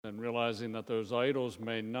and realizing that those idols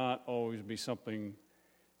may not always be something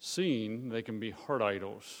seen, they can be heart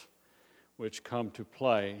idols which come to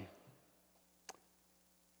play.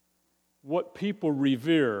 What people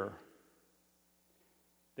revere,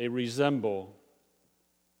 they resemble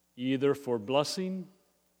either for blessing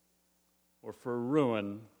or for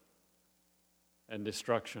ruin and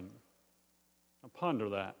destruction. Now ponder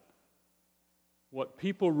that. What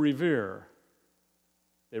people revere,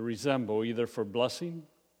 they resemble either for blessing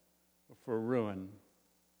or for ruin,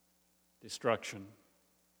 destruction.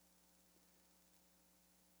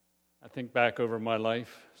 I think back over my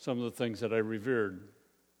life, some of the things that I revered,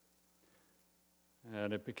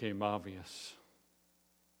 and it became obvious.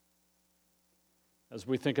 As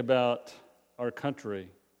we think about our country,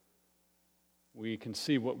 we can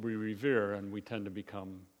see what we revere, and we tend to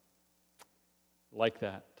become like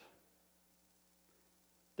that.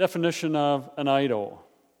 Definition of an idol: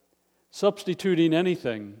 substituting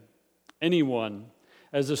anything, anyone,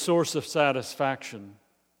 as a source of satisfaction.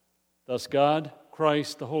 Thus, God,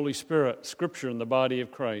 Christ, the Holy Spirit, Scripture, and the body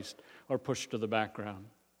of Christ are pushed to the background.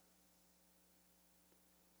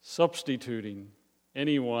 Substituting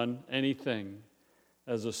anyone, anything,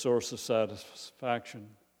 as a source of satisfaction.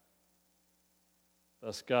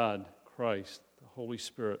 Thus, God, Christ, the Holy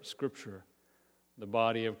Spirit, Scripture, the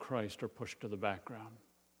body of Christ are pushed to the background.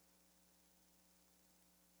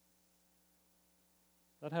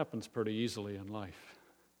 That happens pretty easily in life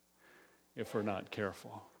if we're not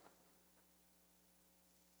careful.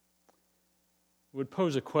 It would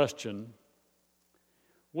pose a question: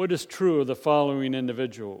 what is true of the following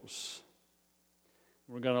individuals?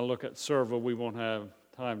 We're going to look at several. We won't have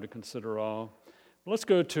time to consider all. Let's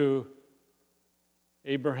go to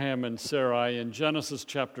Abraham and Sarai in Genesis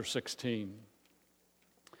chapter 16.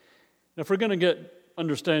 Now, if we're going to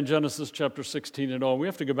understand Genesis chapter 16 at all, we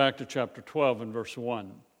have to go back to chapter 12 and verse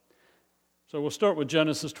 1. So we'll start with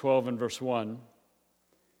Genesis 12 and verse 1.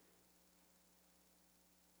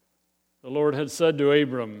 The Lord had said to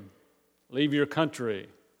Abram, "Leave your country."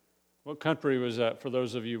 What country was that for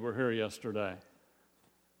those of you who were here yesterday?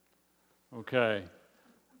 Okay.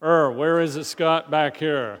 Where is it, Scott? Back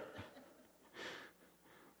here.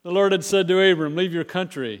 The Lord had said to Abram, "Leave your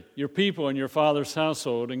country, your people, and your father's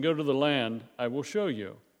household, and go to the land I will show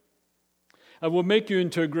you. I will make you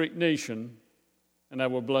into a great nation, and I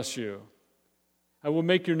will bless you. I will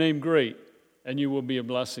make your name great, and you will be a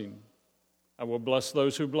blessing. I will bless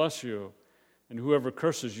those who bless you, and whoever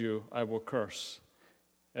curses you, I will curse.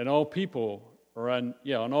 And all peoples in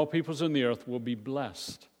the earth will be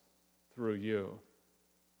blessed through you."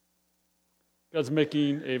 God's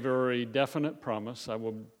making a very definite promise: I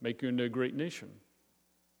will make you into a great nation.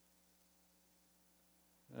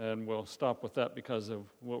 And we'll stop with that because of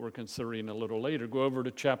what we're considering a little later. Go over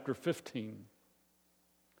to chapter 13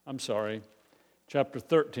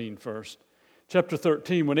 first. Chapter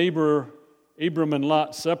 13, when Abram and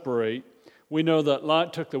Lot separate, we know that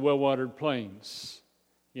Lot took the well-watered plains.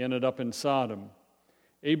 He ended up in Sodom.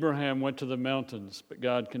 Abraham went to the mountains, but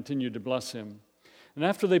God continued to bless him. And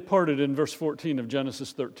after they parted, in verse 14 of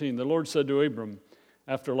Genesis 13, the Lord said to Abram,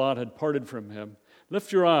 after Lot had parted from him,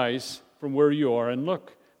 "Lift your eyes from where you are and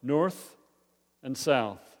look north and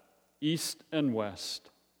south, east and west.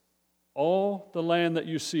 All the land that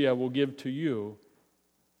you see I will give to you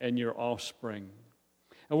and your offspring.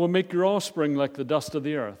 I will make your offspring like the dust of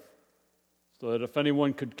the earth, so that if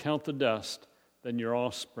anyone could count the dust, then your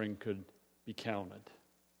offspring could be counted."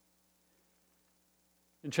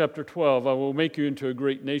 In chapter 12, "I will make you into a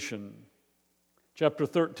great nation." Chapter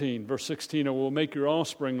 13, verse 16, "I will make your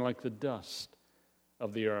offspring like the dust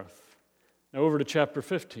of the earth." Now over to chapter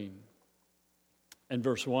 15 and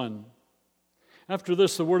verse 1. "After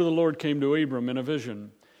this, the word of the Lord came to Abram in a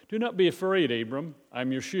vision. 'Do not be afraid, Abram. I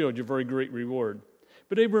am your shield, your very great reward.'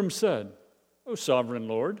 But Abram said, 'O sovereign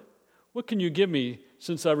Lord, what can you give me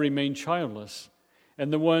since I remain childless?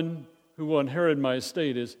 And the one who will inherit my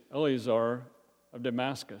estate is Eliezer of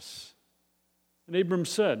Damascus.' And Abram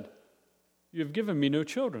said, 'You have given me no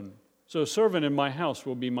children, so a servant in my house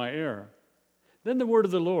will be my heir.' Then the word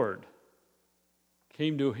of the Lord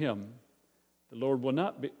came to him, 'The Lord will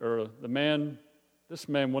not be, this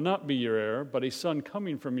man will not be your heir, but a son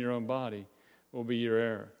coming from your own body will be your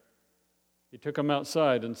heir.' He took him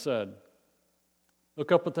outside and said,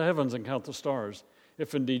 'Look up at the heavens and count the stars,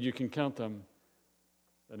 if indeed you can count them.'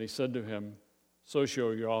 Then he said to him, 'So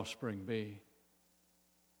shall your offspring be.'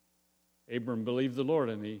 Abram believed the Lord,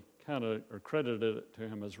 and he credited it to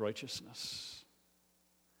him as righteousness."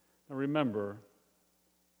 Now remember,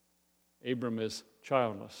 Abram is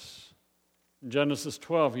childless. In Genesis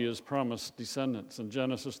 12, he is promised descendants. In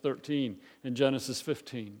Genesis 13, in Genesis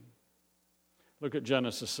 15. Look at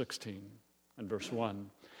Genesis 16 and verse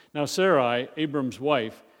 1. Now Sarai, Abram's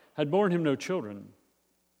wife, had borne him no children,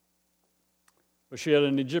 but she had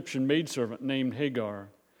an Egyptian maidservant named Hagar.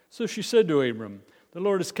 So she said to Abram, "The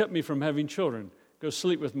Lord has kept me from having children. Go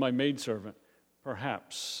sleep with my maidservant.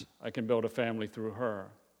 Perhaps I can build a family through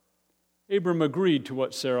her." Abram agreed to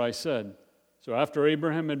what Sarai said. So after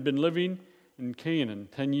Abraham had been living in Canaan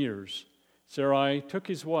 10 years,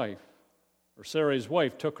 Sarai's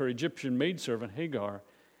wife took her Egyptian maidservant Hagar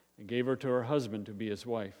and gave her to her husband to be his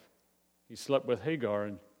wife. He slept with Hagar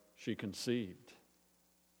and she conceived.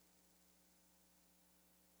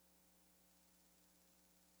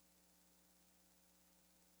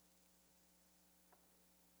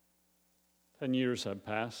 Years have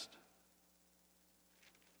passed,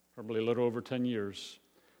 probably a little over 10 years,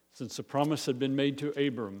 since the promise had been made to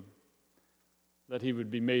Abram that he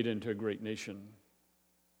would be made into a great nation.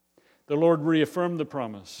 The Lord reaffirmed the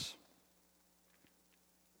promise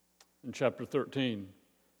in chapter 13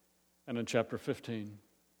 and in chapter 15.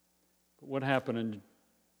 But what happened in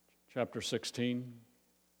chapter 16?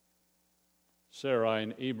 Sarai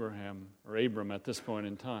and Abram at this point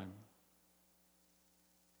in time,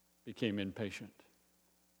 became impatient.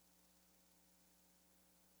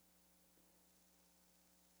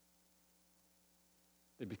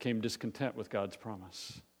 They became discontent with God's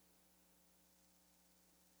promise.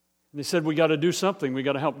 And they said, "We got to do something. We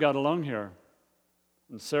got to help God along here."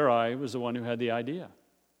 And Sarai was the one who had the idea.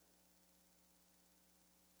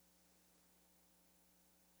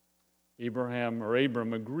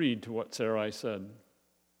 Abram agreed to what Sarai said.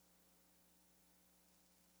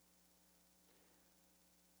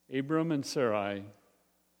 Abram and Sarai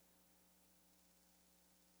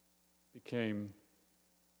became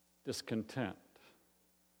discontent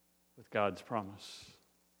with God's promise.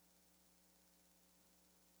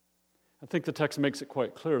 I think the text makes it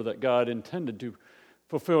quite clear that God intended to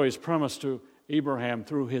fulfill his promise to Abraham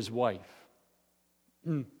through his wife.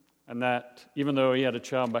 And that even though he had a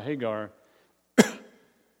child by Hagar,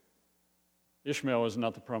 Ishmael is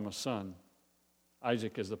not the promised son.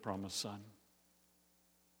 Isaac is the promised son.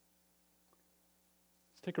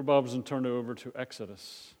 Let's take our Bibles and turn over to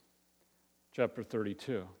Exodus chapter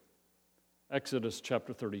 32. Exodus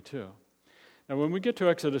chapter 32. Now, when we get to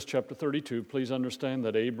Exodus chapter 32, please understand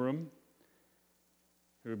that Abram,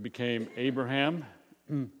 who became Abraham,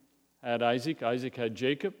 had Isaac. Isaac had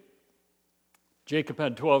Jacob. Jacob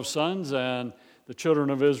had 12 sons, and the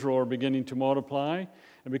children of Israel are beginning to multiply.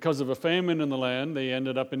 And because of a famine in the land, they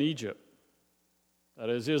ended up in Egypt. That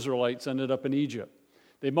is, Israelites ended up in Egypt.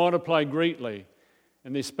 They multiplied greatly,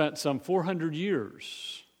 and they spent some 400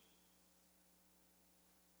 years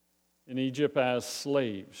in Egypt as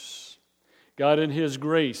slaves. God, in his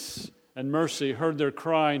grace and mercy, heard their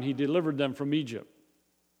cry, and he delivered them from Egypt.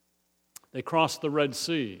 They crossed the Red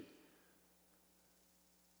Sea.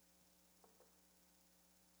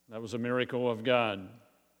 That was a miracle of God.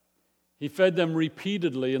 He fed them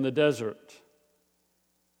repeatedly in the desert.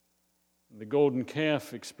 The golden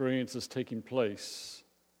calf experience is taking place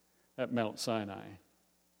at Mount Sinai.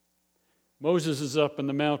 Moses is up in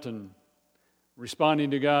the mountain,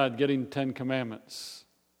 responding to God, getting 10 commandments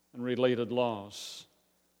and related laws.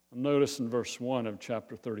 And notice in verse 1 of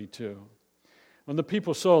chapter 32. When the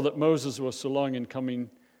people saw that Moses was so long in coming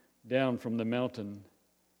down from the mountain,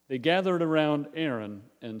 they gathered around Aaron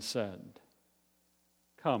and said,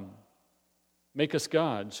 "Come, make us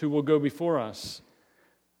gods who will go before us.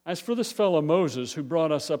 As for this fellow Moses who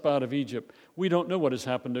brought us up out of Egypt, we don't know what has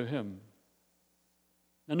happened to him."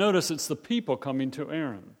 Now notice it's the people coming to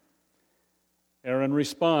Aaron. Aaron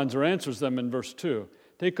responds or answers them in verse 2.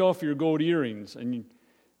 "Take off your gold earrings and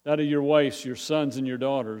that of your wives, your sons, and your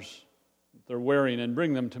daughters they're wearing, and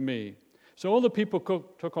bring them to me." So all the people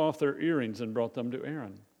took off their earrings and brought them to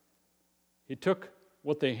Aaron. He took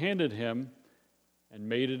what they handed him and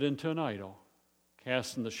made it into an idol,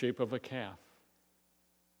 cast in the shape of a calf,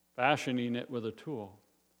 fashioning it with a tool.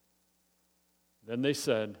 Then they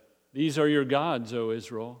said, "These are your gods, O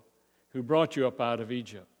Israel, who brought you up out of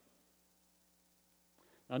Egypt."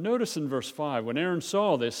 Now notice in verse 5, when Aaron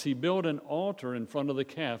saw this, he built an altar in front of the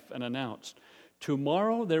calf and announced,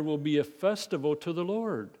 "Tomorrow there will be a festival to the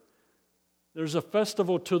Lord." There's a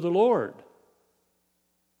festival to the Lord.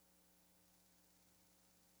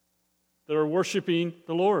 They're worshiping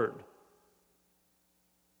the Lord.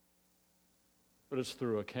 But it's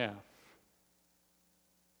through a calf.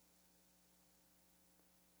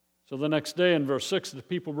 So the next day in verse 6, the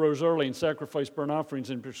people rose early and sacrificed burnt offerings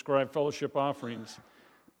and prescribed fellowship offerings.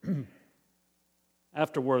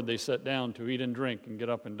 Afterward, they sat down to eat and drink and get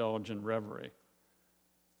up and indulge in revelry.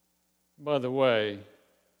 By the way,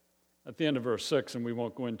 at the end of verse 6, and we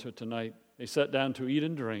won't go into it tonight, they sat down to eat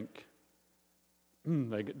and drink.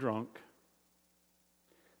 They get drunk.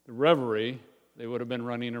 The revelry, they would have been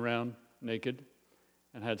running around naked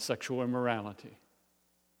and had sexual immorality.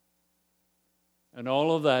 And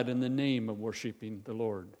all of that in the name of worshiping the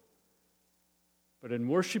Lord. But in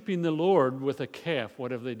worshiping the Lord with a calf,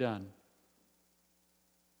 what have they done?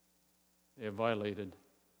 They have violated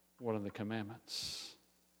one of the commandments.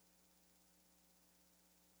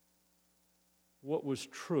 What was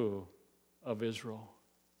true of Israel?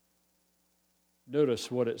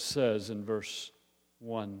 Notice what it says in verse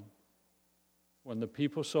 1. When the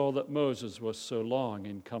people saw that Moses was so long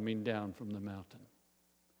in coming down from the mountain,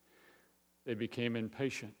 they became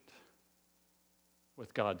impatient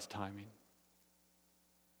with God's timing.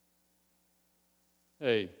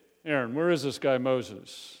 Hey, Aaron, where is this guy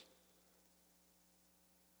Moses?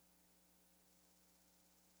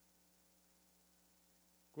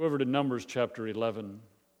 Go over to Numbers chapter 11.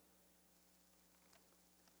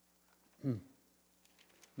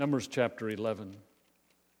 Numbers chapter 11.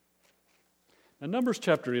 Now, Numbers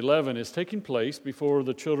chapter 11 is taking place before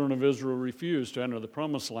the children of Israel refused to enter the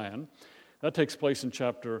promised land. That takes place in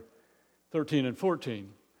chapter 13 and 14.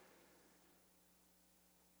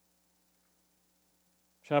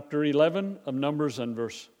 Chapter 11 of Numbers and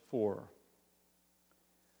verse 4.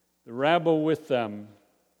 The rabble with them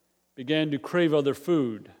began to crave other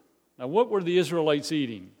food. Now, what were the Israelites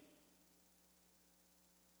eating?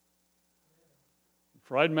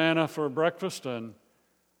 Fried manna for breakfast and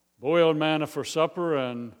boiled manna for supper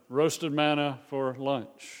and roasted manna for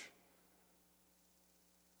lunch.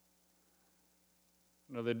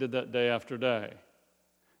 They did that day after day.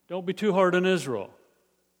 Don't be too hard on Israel.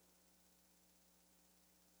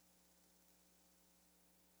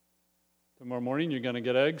 Tomorrow morning you're going to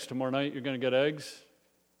get eggs. Tomorrow night you're going to get eggs.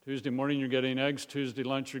 Tuesday morning you're getting eggs. Tuesday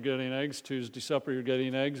lunch you're getting eggs. Tuesday supper you're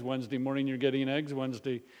getting eggs. Wednesday morning you're getting eggs.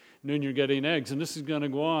 Wednesday noon you're getting eggs. And this is going to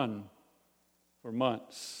go on for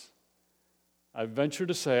months. I venture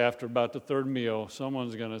to say after about the third meal,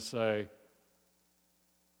 someone's going to say,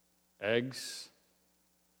 eggs?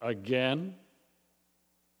 Again?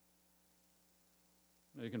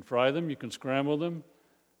 You can fry them, you can scramble them,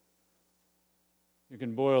 you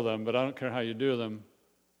can boil them, but I don't care how you do them.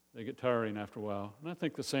 They get tiring after a while. And I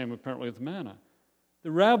think the same apparently with manna.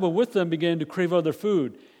 The rabble with them began to crave other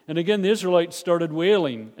food. And again the Israelites started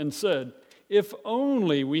wailing and said, if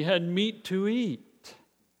only we had meat to eat.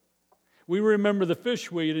 We remember the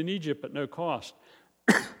fish we ate in Egypt at no cost.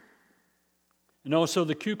 And also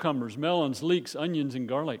the cucumbers, melons, leeks, onions, and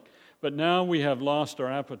garlic. But now we have lost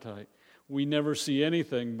our appetite. We never see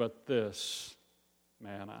anything but this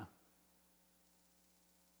manna.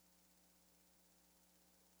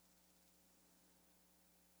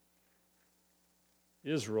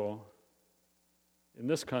 Israel, in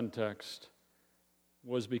this context,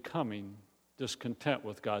 was becoming discontent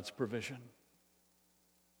with God's provision.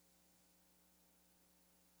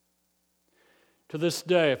 To this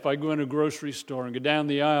day, if I go in a grocery store and go down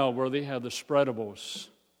the aisle where they have the spreadables,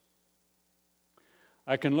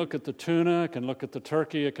 I can look at the tuna, I can look at the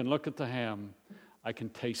turkey, I can look at the ham, I can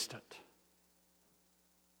taste it.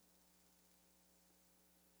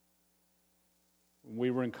 When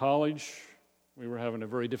we were in college, we were having a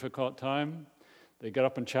very difficult time. They got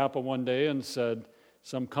up in chapel one day and said,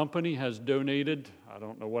 some company has donated, I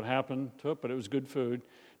don't know what happened to it, but it was good food,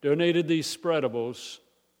 donated these spreadables.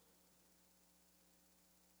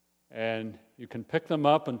 And you can pick them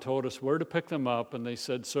up, and told us where to pick them up. And they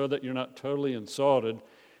said, so that you're not totally insulted,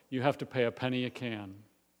 you have to pay a penny a can.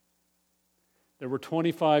 There were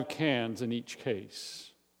 25 cans in each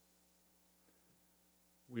case.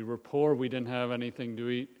 We were poor, we didn't have anything to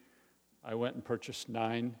eat. I went and purchased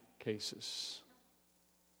 9 cases.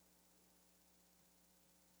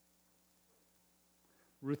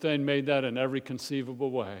 Ruth Ann made that in every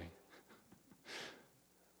conceivable way.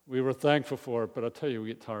 We were thankful for it, but I'll tell you, we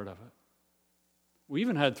get tired of it. We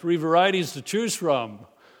even had 3 varieties to choose from.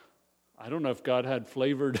 I don't know if God had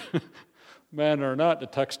flavored manna or not. The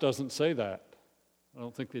text doesn't say that. I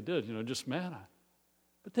don't think they did, just manna.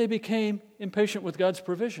 But they became impatient with God's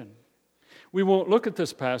provision. We won't look at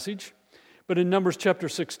this passage, but in Numbers chapter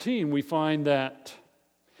 16, we find that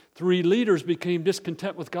 3 leaders became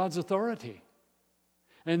discontent with God's authority,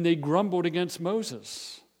 and they grumbled against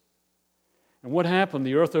Moses. And what happened?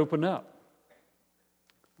 The earth opened up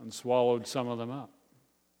and swallowed some of them up,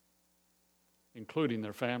 including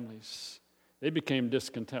their families. They became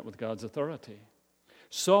discontent with God's authority.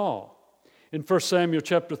 Saul, In 1 Samuel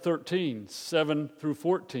chapter 13, 7 through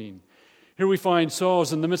 14, here we find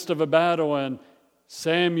Saul's in the midst of a battle and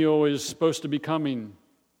Samuel is supposed to be coming.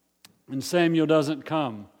 And Samuel doesn't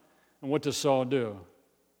come. And what does Saul do?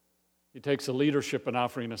 He takes a leadership in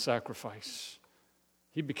offering a sacrifice.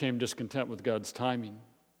 He became discontent with God's timing.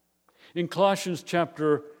 In Colossians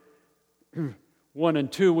chapter 1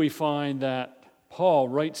 and 2, we find that Paul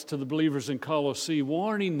writes to the believers in Colossae,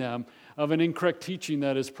 warning them of an incorrect teaching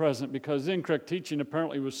that is present, because the incorrect teaching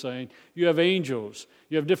apparently was saying, you have angels,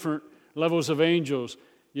 you have different levels of angels,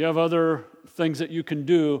 you have other things that you can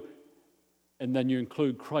do, and then you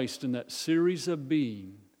include Christ in that series of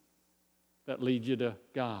being that lead you to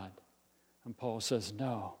God. And Paul says,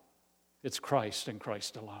 no, it's Christ and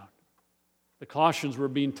Christ alone. The Colossians were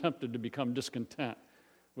being tempted to become discontent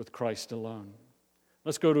with Christ alone.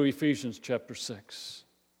 Let's go to Ephesians chapter 6.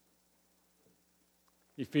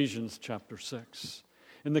 Ephesians chapter 6.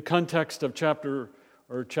 In the context of chapters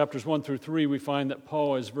 1 through 3, we find that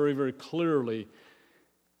Paul has very, very clearly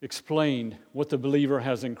explained what the believer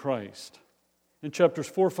has in Christ. In chapters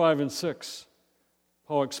 4, 5, and 6,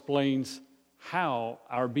 Paul explains how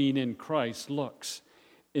our being in Christ looks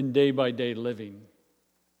in day-by-day living.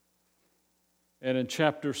 And in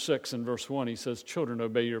chapter 6 and verse 1, he says, children,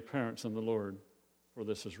 obey your parents in the Lord, for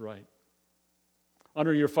this is right.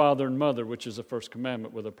 Honor your father and mother, which is the first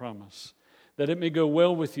commandment with a promise, that it may go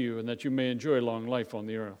well with you and that you may enjoy long life on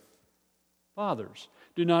the earth. Fathers,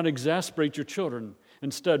 do not exasperate your children.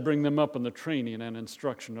 Instead, bring them up in the training and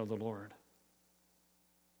instruction of the Lord.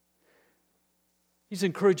 He's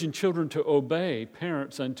encouraging children to obey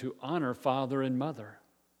parents and to honor father and mother,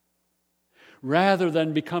 rather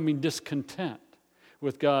than becoming discontent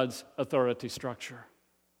with God's authority structure.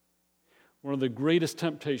 One of the greatest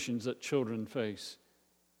temptations that children face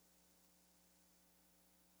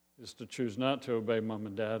is to choose not to obey mom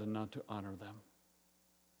and dad and not to honor them.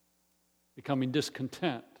 Becoming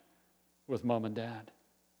discontent with mom and dad.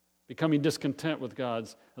 Becoming discontent with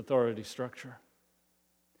God's authority structure.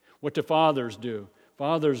 What do fathers do?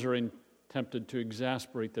 Fathers are tempted to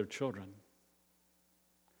exasperate their children.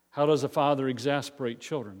 How does a father exasperate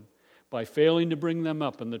children? By failing to bring them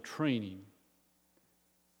up in the training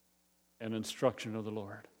and instruction of the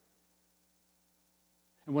Lord.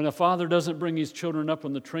 And when a father doesn't bring his children up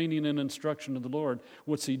in the training and instruction of the Lord,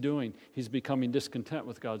 what's he doing? He's becoming discontent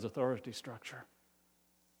with God's authority structure.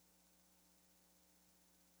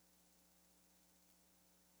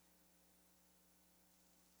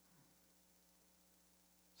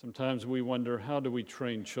 Sometimes we wonder, how do we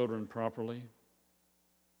train children properly?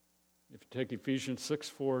 If you take Ephesians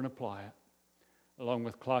 6:4 and apply it, along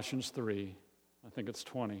with Colossians 3, I think it's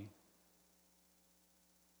 20,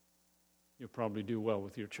 you'll probably do well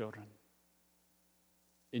with your children.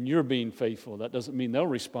 In your being faithful, that doesn't mean they'll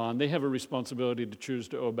respond. They have a responsibility to choose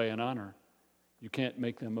to obey and honor. You can't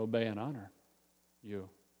make them obey and honor you.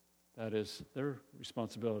 That is their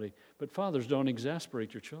responsibility. But fathers, don't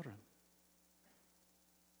exasperate your children.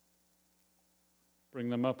 Bring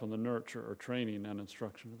them up in the nurture or training and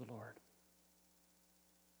instruction of the Lord.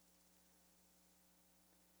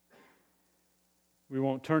 We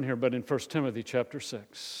won't turn here, but in 1 Timothy chapter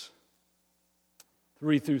 6,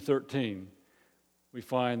 3 through 13, we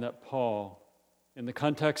find that Paul, in the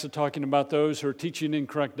context of talking about those who are teaching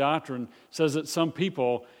incorrect doctrine, says that some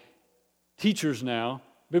people, teachers now,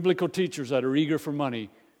 biblical teachers that are eager for money,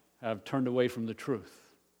 have turned away from the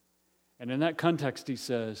truth. And in that context, he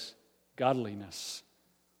says, godliness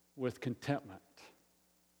with contentment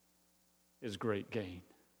is great gain.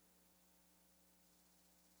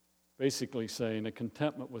 Basically saying a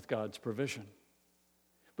contentment with God's provision.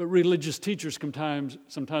 But religious teachers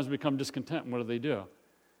sometimes become discontent, and what do?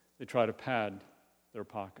 They try to pad their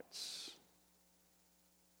pockets.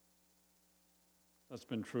 That's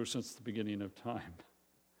been true since the beginning of time.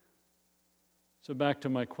 So back to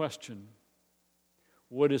my question.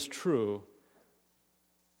 What is true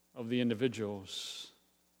of the individuals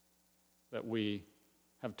that we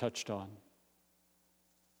have touched on?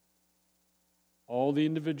 All the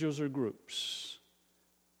individuals or groups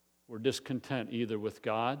were discontent either with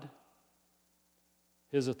God,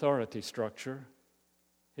 His authority structure,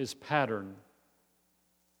 His pattern,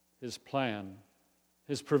 His plan,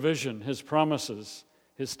 His provision, His promises,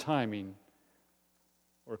 His timing,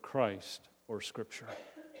 or Christ or Scripture.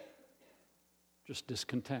 Just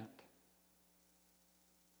discontent.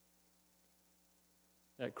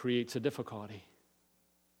 That creates a difficulty.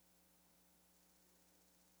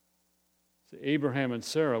 See, Abraham and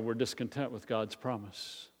Sarah were discontent with God's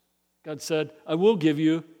promise. God said, I will give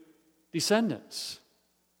you descendants.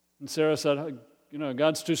 And Sarah said,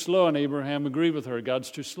 God's too slow, and Abraham agreed with her. God's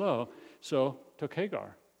too slow. so took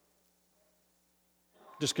Hagar.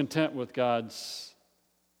 Discontent with God's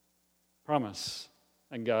promise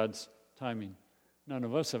and God's timing. None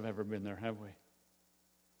of us have ever been there, have we?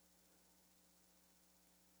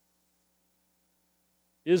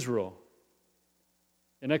 Israel,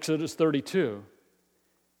 in Exodus 32,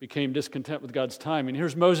 became discontent with God's timing.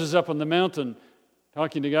 Here's Moses up on the mountain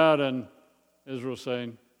talking to God, and Israel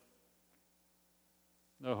saying,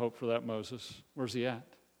 no hope for that, Moses. Where's he at?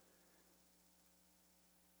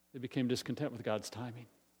 They became discontent with God's timing.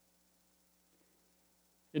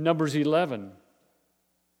 In Numbers 11,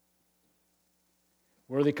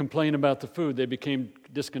 where they complain about the food, they became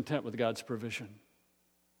discontent with God's provision.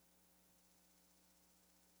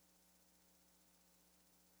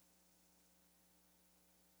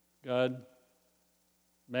 God,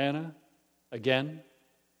 manna, again?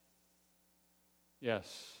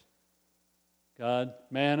 Yes. God,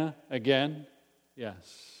 manna, again?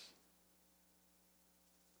 Yes.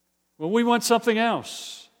 Well, we want something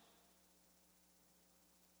else.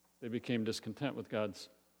 They became discontent with God's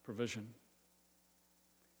provision.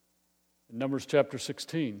 In Numbers chapter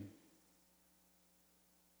 16,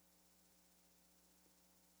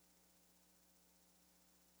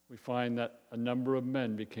 we find that a number of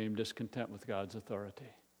men became discontent with God's authority.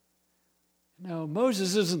 No,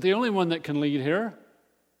 Moses isn't the only one that can lead here.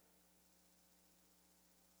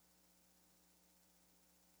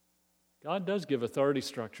 God does give authority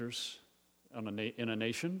structures in a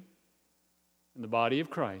nation, in the body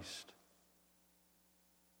of Christ,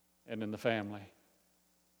 and in the family.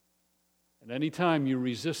 And any time you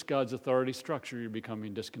resist God's authority structure, you're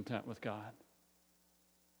becoming discontent with God.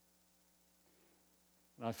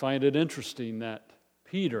 And I find it interesting that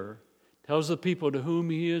Peter tells the people to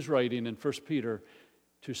whom he is writing in 1 Peter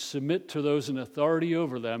to submit to those in authority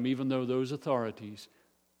over them, even though those authorities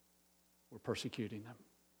were persecuting them.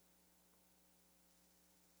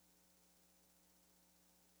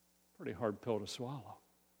 Pretty hard pill to swallow.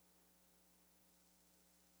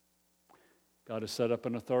 God has set up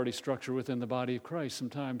an authority structure within the body of Christ.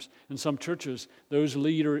 Sometimes in some churches, those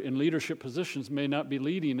in leadership positions may not be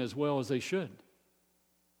leading as well as they should.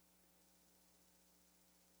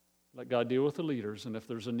 Let God deal with the leaders, and if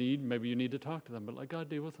there's a need, maybe you need to talk to them, but let God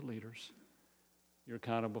deal with the leaders. You're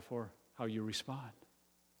accountable for how you respond.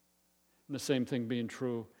 And the same thing being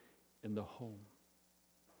true in the home.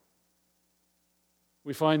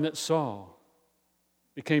 We find that Saul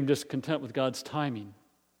became discontent with God's timing.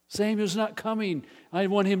 Samuel's not coming. I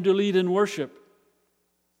want him to lead in worship.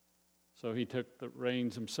 So he took the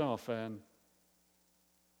reins himself and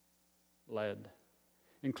led.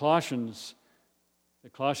 In Colossians, the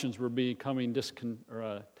Colossians were becoming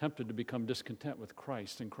tempted to become discontent with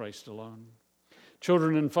Christ and Christ alone.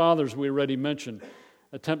 Children and fathers, we already mentioned,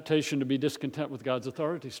 a temptation to be discontent with God's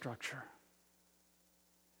authority structure.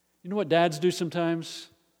 You know what dads do sometimes?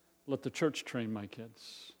 Let the church train my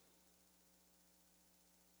kids.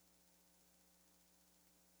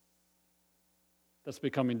 That's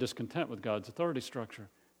becoming discontent with God's authority structure.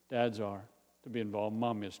 Dads are to be involved.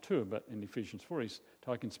 Mom is too, but in Ephesians 4, he's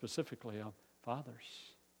talking specifically of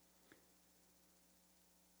fathers.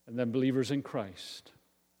 And then believers in Christ.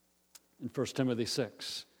 In 1 Timothy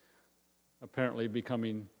 6, apparently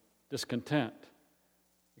becoming discontent,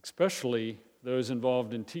 especially those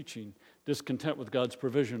involved in teaching, discontent with God's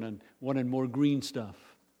provision and wanting more green stuff.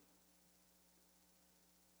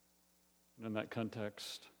 And in that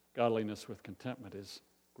context, godliness with contentment is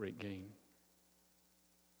great gain.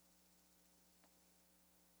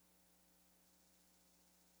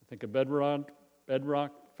 I think a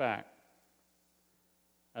bedrock fact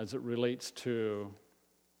as it relates to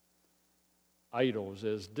idols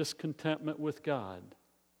is discontentment with God.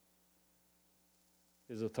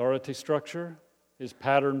 His authority structure, His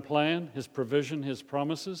pattern plan, His provision, His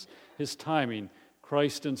promises, His timing,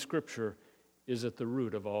 Christ in Scripture is at the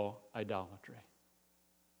root of all idolatry.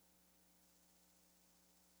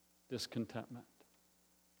 Discontentment.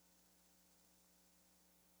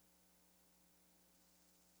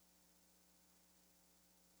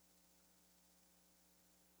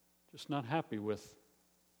 Just not happy with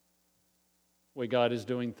the way God is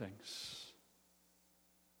doing things.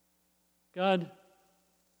 God,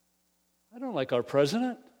 I don't like our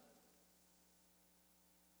president.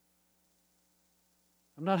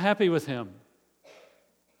 I'm not happy with him.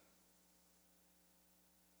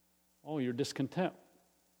 Oh, you're discontent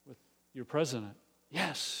with your president.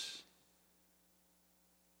 Yes.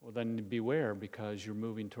 Well, then beware, because you're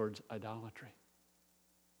moving towards idolatry.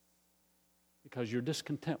 Because you're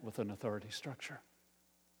discontent with an authority structure.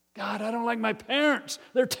 God, I don't like my parents.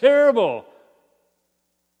 They're terrible.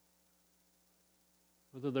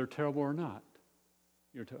 whether they're terrible or not.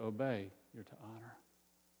 You're to obey, you're to honor.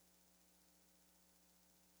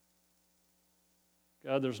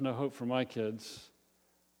 God, there's no hope for my kids.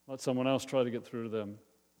 Let someone else try to get through to them.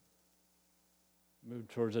 Move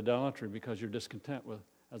towards idolatry because you're discontent with,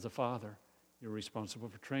 as a father, you're responsible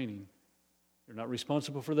for training. You're not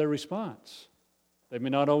responsible for their response. They may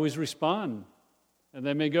not always respond, and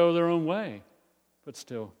they may go their own way, but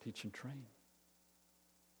still teach and train.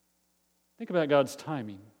 Think about God's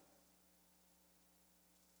timing.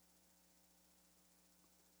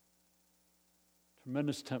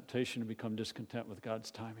 Tremendous temptation to become discontent with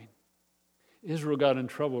God's timing. Israel got in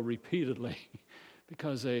trouble repeatedly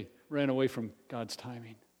because they ran away from God's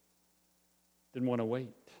timing. Didn't want to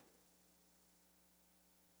wait.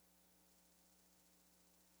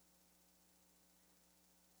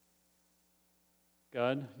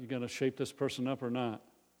 God, you going to shape this person up or not?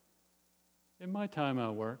 In my time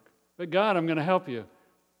I'll work. But God, I'm going to help you.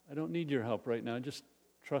 I don't need your help right now. Just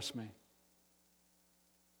trust me.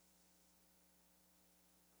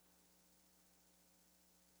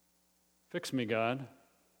 Fix me, God.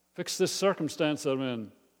 Fix this circumstance that I'm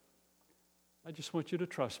in. I just want you to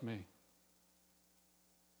trust me.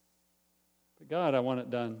 But God, I want it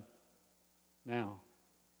done now.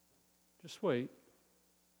 Just wait.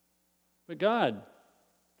 But God,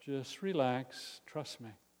 just relax. Trust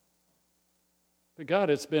me. But God,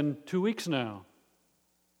 it's been 2 weeks now.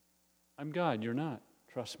 I'm God, you're not.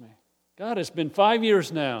 Trust me. God, it's been 5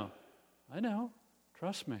 years now. I know.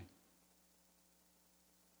 Trust me.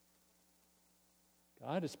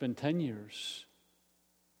 God, it's been 10 years.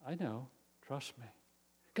 I know. Trust me.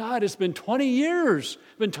 God, it's been 20 years.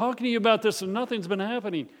 I've been talking to you about this and nothing's been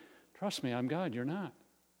happening. Trust me, I'm God, you're not.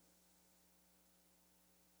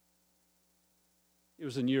 It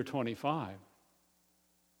was in year 25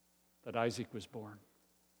 that Isaac was born.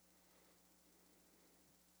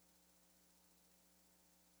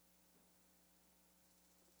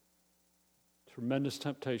 Tremendous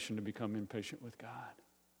temptation to become impatient with God.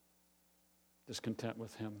 Discontent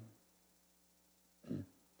with Him.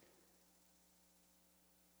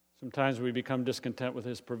 Sometimes we become discontent with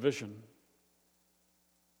His provision.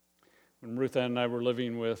 When Ruth Ann and I were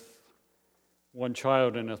living with one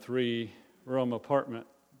child in a 3-room apartment,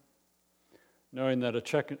 knowing that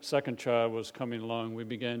a second child was coming along, we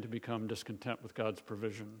began to become discontent with God's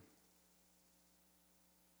provision.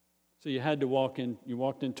 So you had to walked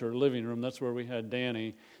into our living room, that's where we had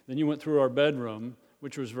Danny. Then you went through our bedroom,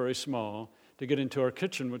 which was very small, to get into our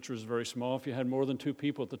kitchen, which was very small. If you had more than 2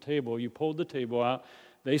 people at the table, you pulled the table out,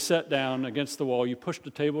 they sat down against the wall, you pushed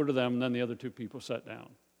the table to them, and then the other 2 people sat down.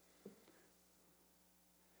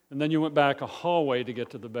 And then you went back a hallway to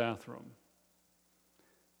get to the bathroom.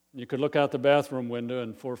 You could look out the bathroom window,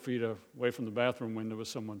 and 4 feet away from the bathroom window was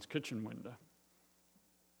someone's kitchen window.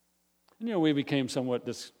 And we became somewhat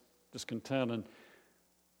discontent, and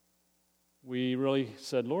we really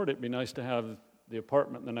said, Lord, it'd be nice to have the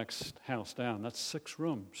apartment in the next house down. That's 6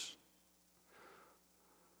 rooms.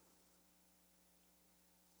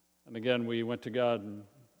 And again, we went to God and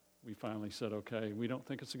we finally said, okay, we don't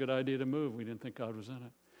think it's a good idea to move. We didn't think God was in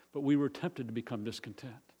it. But we were tempted to become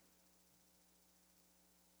discontent.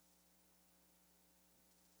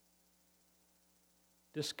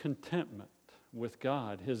 Discontentment with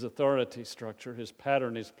God, His authority structure, His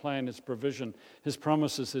pattern, His plan, His provision, His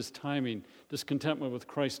promises, His timing. Discontentment with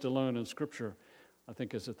Christ alone in Scripture, I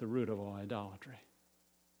think, is at the root of all idolatry.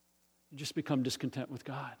 You just become discontent with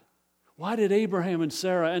God. Why did Abraham and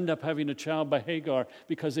Sarah end up having a child by Hagar?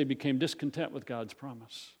 Because they became discontent with God's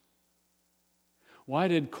promise. Why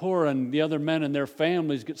did Korah and the other men and their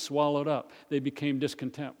families get swallowed up? They became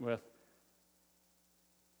discontent with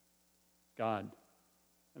God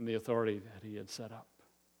and the authority that He had set up.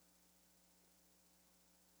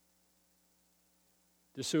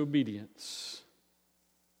 Disobedience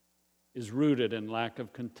is rooted in lack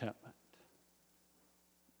of contentment.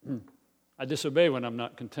 I disobey when I'm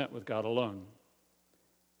not content with God alone.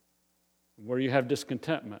 Where you have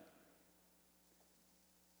discontentment,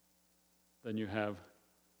 then you have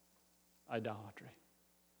idolatry.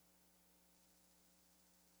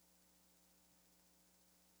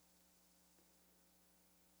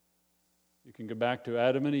 You can go back to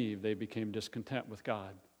Adam and Eve. They became discontent with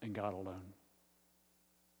God and God alone.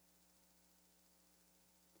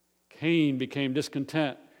 Cain became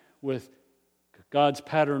discontent with God's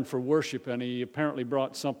pattern for worship, and he apparently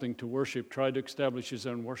brought something to worship, tried to establish his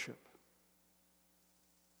own worship.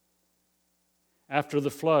 After the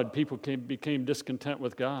flood, people became discontent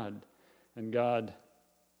with God, and God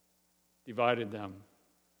divided them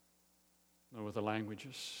with the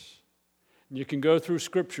languages. And you can go through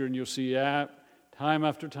Scripture and you'll see time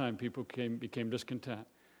after time, people became discontent,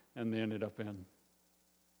 and they ended up in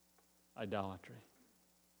idolatry.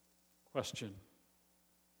 Question: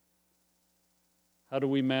 how do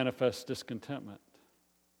we manifest discontentment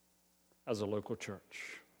as a local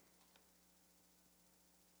church?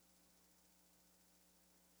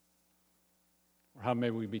 Or how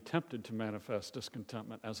may we be tempted to manifest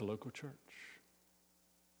discontentment as a local church?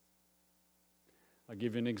 I'll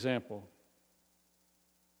give you an example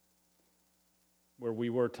where we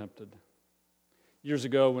were tempted. Years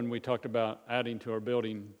ago, when we talked about adding to our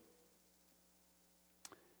building,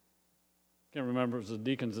 I can't remember if it was the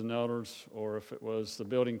deacons and elders or if it was the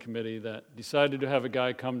building committee that decided to have a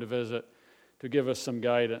guy come to visit to give us some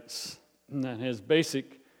guidance. And his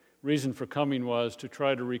basic reason for coming was to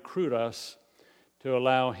try to recruit us to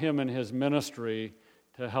allow him and his ministry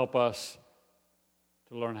to help us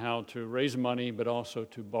to learn how to raise money, but also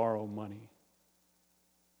to borrow money,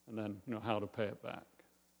 and then how to pay it back.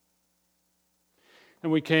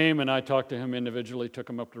 And we came, and I talked to him individually, took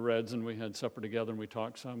him up to Red's, and we had supper together, and we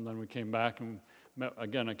talked some. Then we came back and met,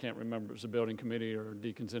 again, I can't remember, it was the building committee or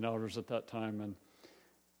deacons and elders at that time, and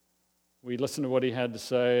we listened to what he had to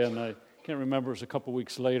say, and I can't remember, it was a couple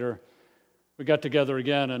weeks later, we got together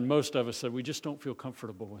again, and most of us said, we just don't feel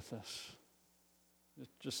comfortable with this.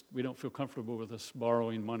 We don't feel comfortable with this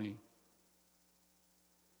borrowing money.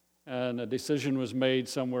 And a decision was made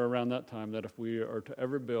somewhere around that time that if we are to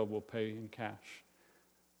ever build, we'll pay in cash.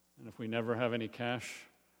 And if we never have any cash,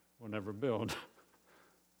 we'll never build.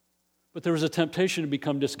 But there was a temptation to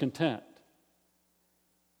become discontent.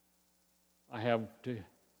 I have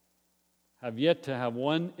yet to have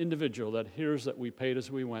one individual that hears that we paid as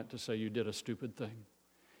we went to say, you did a stupid thing.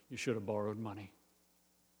 You should have borrowed money.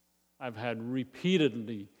 I've had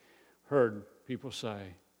repeatedly heard people say,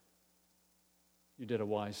 you did a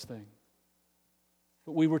wise thing.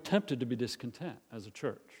 But we were tempted to be discontent as a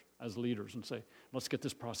church, as leaders, and say, let's get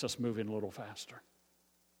this process moving a little faster.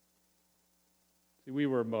 See, we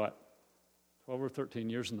were about 12 or 13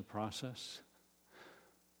 years in the process.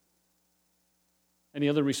 Any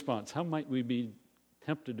other response? How might we be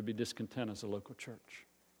tempted to be discontent as a local church?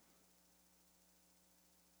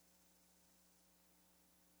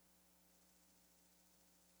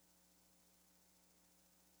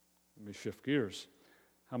 Let me shift gears.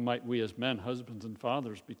 How might we as men, husbands and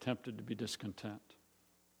fathers, be tempted to be discontent?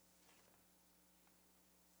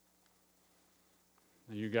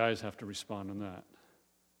 Now you guys have to respond on that.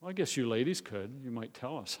 Well, I guess you ladies could. You might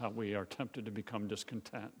tell us how we are tempted to become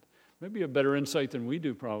discontent. Maybe a better insight than we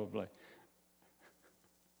do, probably.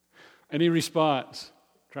 Any response,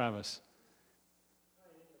 Travis?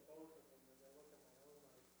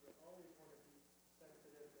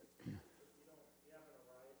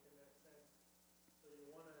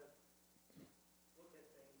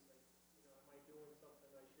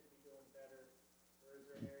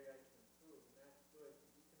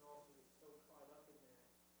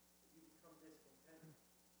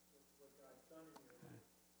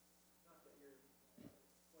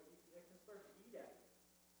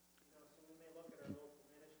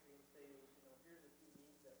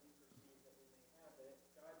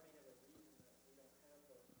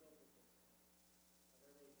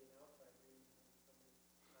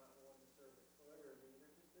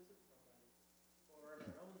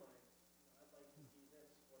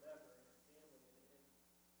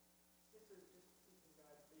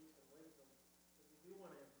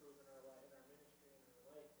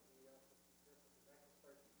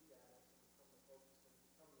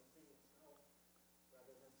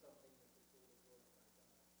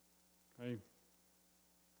 Okay.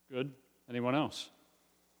 Good. Anyone else?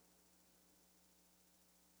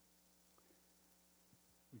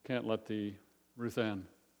 We can't let the Ruth Ann.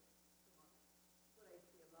 What I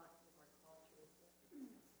see a lot in our culture is that I think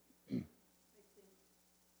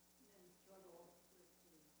men struggle with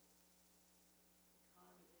the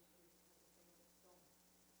economy issues because the things that don't apply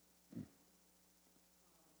to the family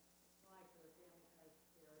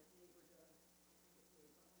as their neighbor does. I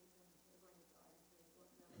think it's really funny when they're going to God and say, what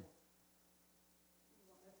level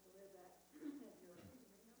you want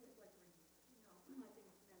us to live at as your, it's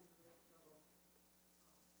like, I think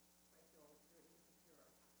men really struggle. I feel very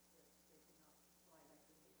insecure if they cannot supply like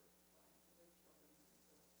the neighbor supply to their children and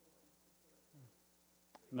feel so insecure.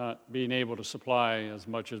 Not being able to supply as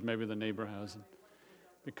much as maybe the neighbor has. And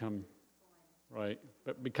become, right,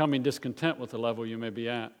 but becoming discontent with the level you may be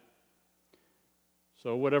at.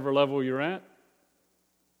 So whatever level you're at,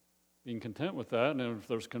 being content with that, and if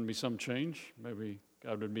there's going to be some change, maybe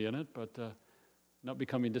God would be in it, but not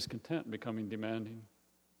becoming discontent, becoming demanding.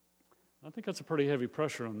 I think that's a pretty heavy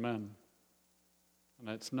pressure on men. And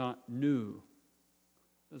it's not new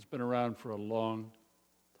that's been around for a long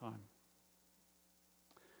time.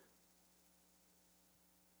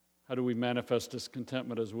 How do we manifest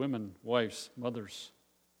discontentment as women, wives, mothers?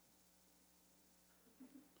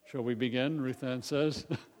 Shall we begin? Ruth Ann says.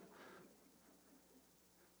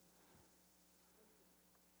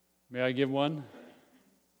 May I give one?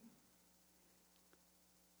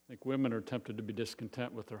 I think women are tempted to be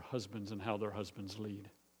discontent with their husbands and how their husbands lead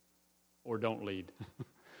or don't lead.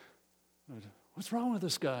 What's wrong with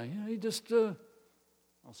this guy? He just, I'll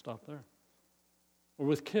stop there. Or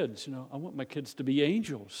with kids, I want my kids to be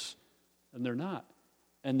angels, and they're not.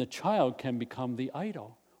 And the child can become the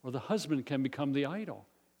idol, or the husband can become the idol.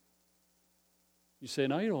 You say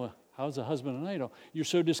an idol, how's a husband an idol? You're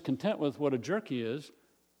so discontent with what a jerk he is,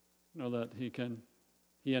 that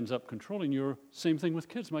he ends up controlling you. Same thing with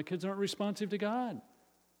kids. My kids aren't responsive to God.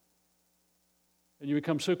 And you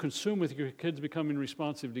become so consumed with your kids becoming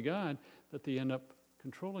responsive to God that they end up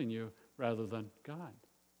controlling you rather than God.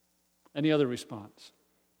 Any other response?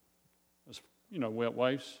 As,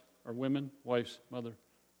 wives or women, wives, mother.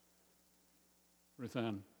 Ruth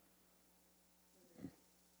Ann.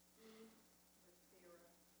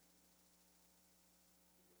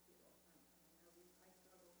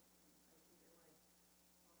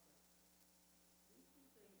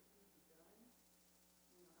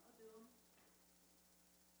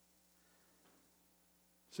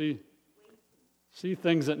 See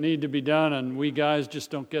things that need to be done, and we guys just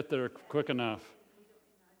don't get there quick enough.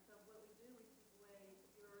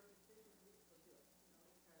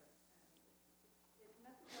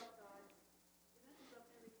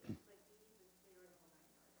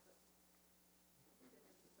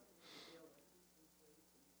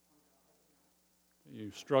 You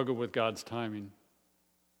struggle with God's timing.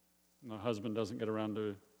 The husband doesn't get around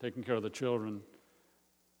to taking care of the children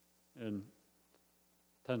in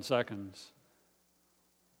 10 seconds,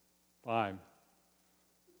 5,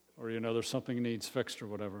 or there's something needs fixed or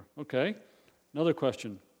whatever. Okay, another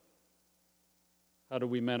question. How do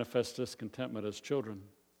we manifest discontentment as children?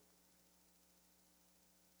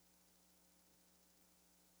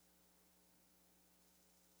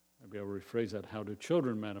 Maybe I'll rephrase that. How do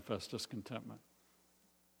children manifest discontentment?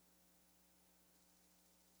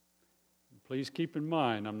 Please keep in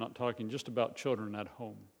mind, I'm not talking just about children at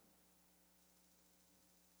home.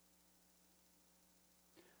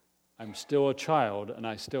 I'm still a child, and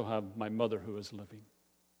I still have my mother who is living.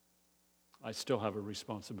 I still have a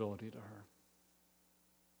responsibility to her.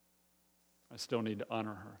 I still need to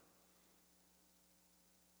honor her.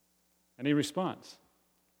 Any response?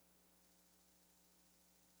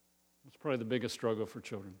 That's probably the biggest struggle for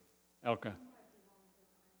children. Elka.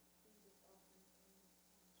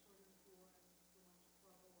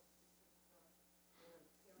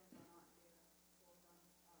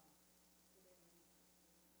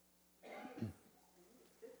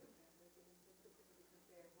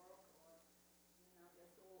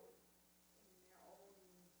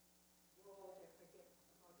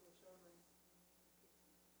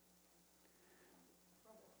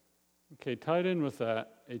 Okay, tied in with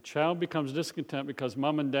that, a child becomes discontent because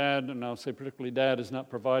mom and dad, and I'll say particularly dad, is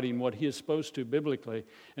not providing what he is supposed to biblically,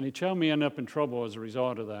 and a child may end up in trouble as a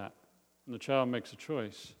result of that, and the child makes a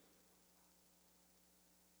choice.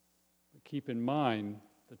 But keep in mind,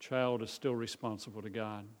 the child is still responsible to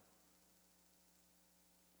God.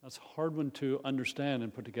 That's a hard one to understand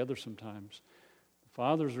and put together sometimes. The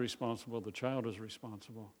father is responsible, the child is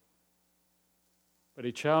responsible. But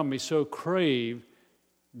a child may so crave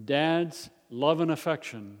Dad's love and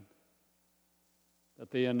affection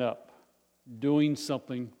that they end up doing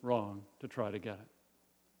something wrong to try to get it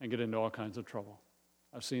and get into all kinds of trouble.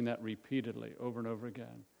 I've seen that repeatedly over and over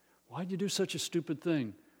again. Why'd you do such a stupid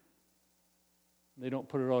thing? They don't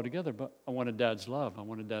put it all together, but I wanted Dad's love. I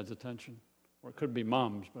wanted Dad's attention. Or it could be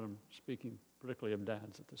mom's, but I'm speaking particularly of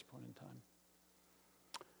dads at this point in time.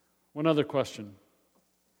 One other question.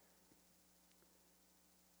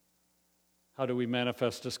 How do we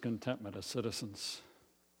manifest discontentment as citizens?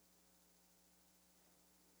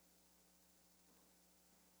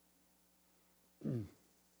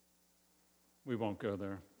 We won't go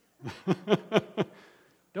there.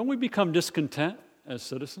 Don't we become discontent as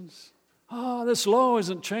citizens? This law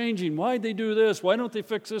isn't changing. Why'd they do this? Why don't they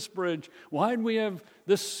fix this bridge? Why'd we have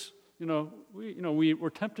this? We're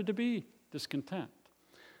tempted to be discontent.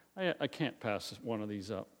 I can't pass one of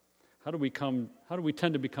these up. How do we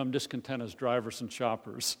tend to become discontent as drivers and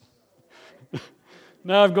shoppers?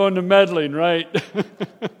 Now I'm going to meddling, right?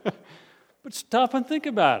 But stop and think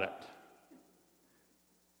about it.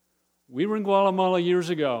 We were in Guatemala years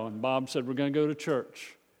ago, and Bob said, we're going to go to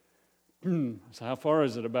church. So how far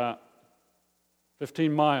is it? About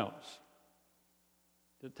 15 miles.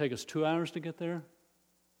 Did it take us 2 hours to get there?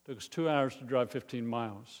 It took us 2 hours to drive 15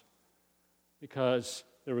 miles because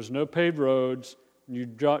there was no paved roads, and you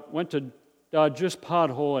went to dodge this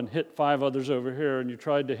pothole and hit 5 others over here, and you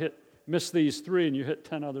tried to miss these 3, and you hit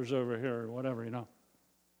 10 others over here, or whatever, And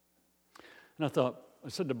I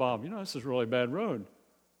said to Bob, this is a really bad road.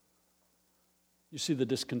 You see the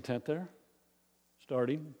discontent there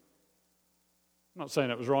starting? I'm not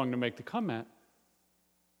saying it was wrong to make the comment,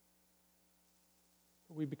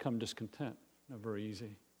 but we become discontent. Not very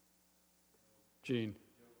easy. Gene.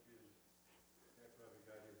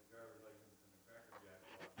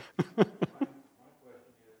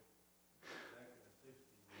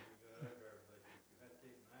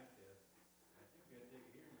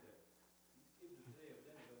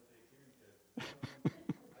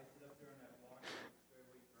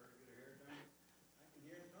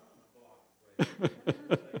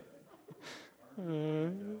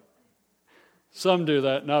 Some do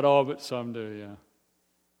that, not all, but some do, yeah.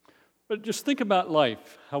 But just think about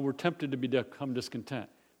life, how we're tempted to become discontent.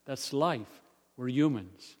 That's life. We're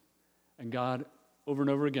humans. And God, over and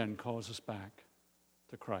over again, calls us back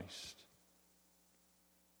to Christ,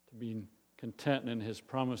 to being content in His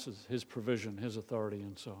promises, His provision, His authority,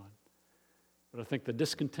 and so on. But I think the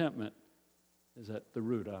discontentment is at the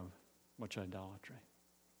root of much idolatry.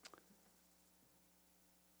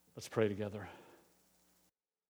 Let's pray together.